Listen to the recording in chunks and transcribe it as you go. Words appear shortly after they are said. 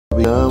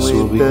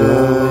going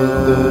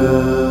through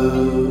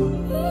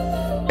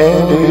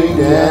every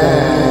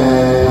day.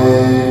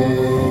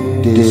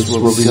 This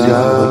what we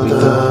going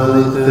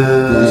through.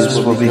 This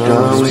what we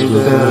going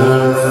through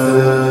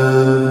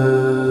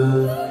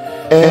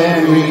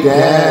every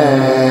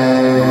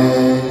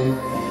day.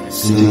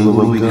 See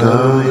what we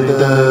going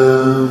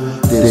through.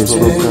 This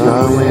what we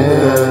going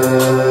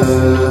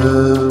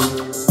through.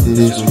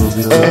 This what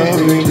we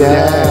every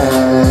day.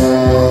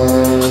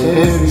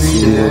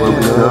 See what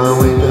we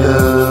going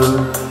through.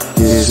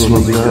 This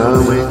what we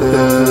going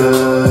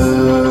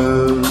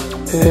through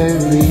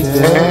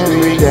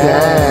every day.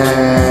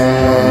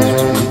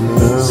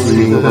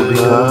 See what we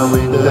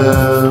going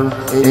through.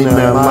 In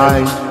the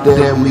life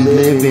that we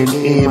living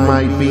in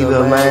might be the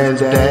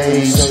last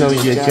day, so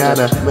you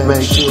gotta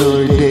make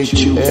sure that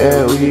you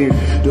out here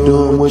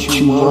doing what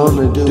you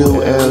wanna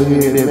do out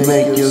here to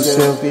make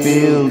yourself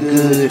feel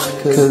good,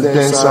 cause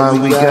that's all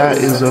we got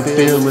is a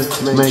feeling.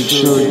 Make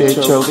sure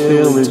that your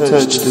feeling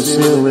touch the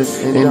ceiling,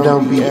 and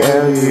don't be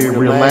out here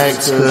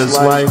relax, cause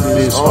life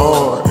is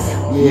hard.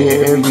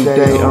 Yeah, every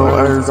day on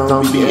earth,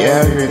 don't be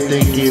out here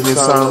thinking it's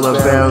all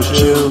about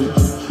you.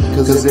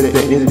 Cause at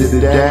the end of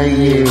the day,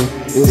 yeah,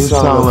 it's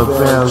all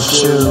about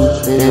you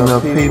and the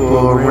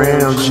people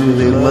around you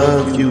that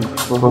love you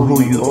for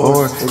who you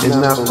are and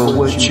not for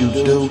what you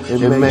do.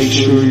 And make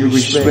sure you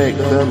respect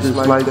others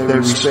like they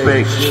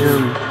respect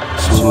you.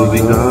 So what we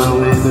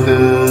going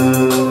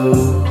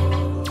through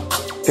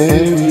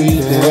every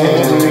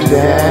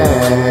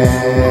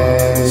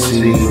day.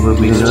 See what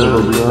we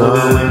going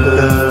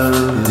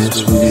through.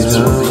 This what we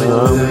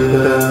going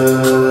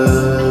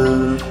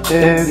through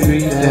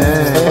every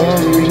day.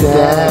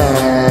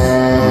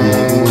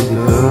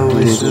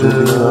 This what we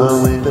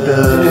going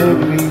through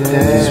every day.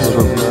 This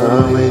what we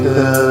going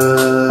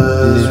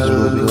through. This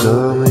what we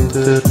going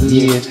through.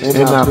 Yeah,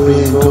 and I've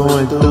been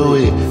going through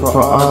it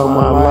for all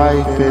my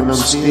life, and I'm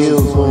still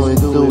going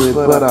through it.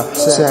 But I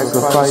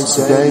sacrifice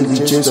daily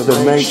just to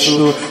make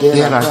sure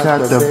that I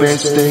got the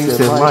best things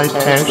that life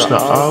has to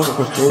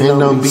offer, and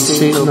don't be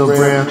sitting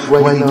around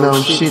waiting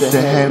on shit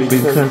to happen.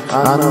 Cause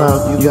I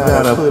know you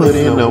gotta put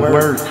in the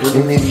work,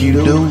 and if you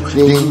do,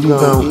 then you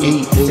gon'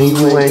 eat, and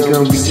you ain't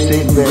gonna be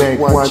sitting back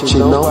watching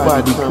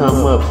nobody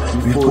come up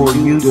before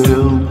you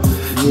do.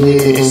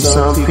 Yeah, and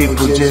some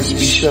people just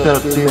be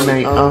stuck in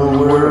their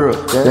own world.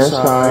 That's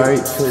alright,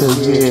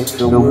 cause yeah,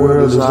 the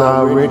world is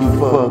already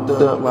fucked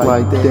up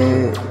like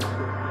that.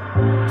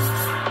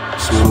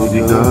 So what we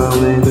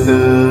going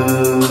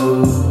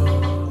through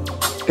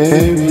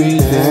every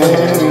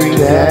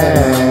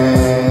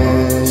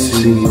day.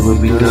 See what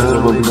we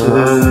going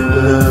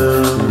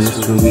through. This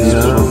what we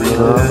going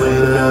through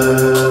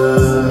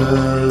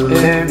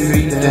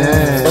every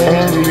day.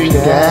 This what we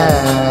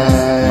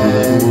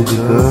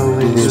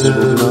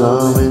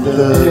going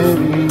through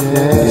every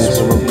day. This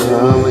what we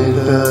going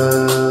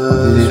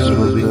through. This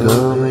what we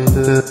going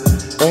through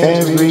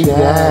every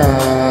day.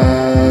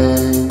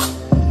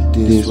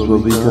 This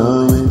what we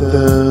going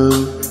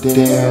through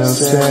down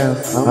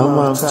south. I'm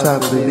on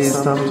top of this,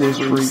 I'm just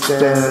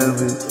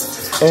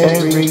freestyling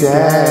every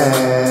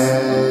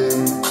day.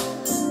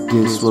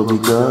 This what we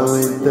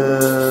going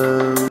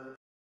through.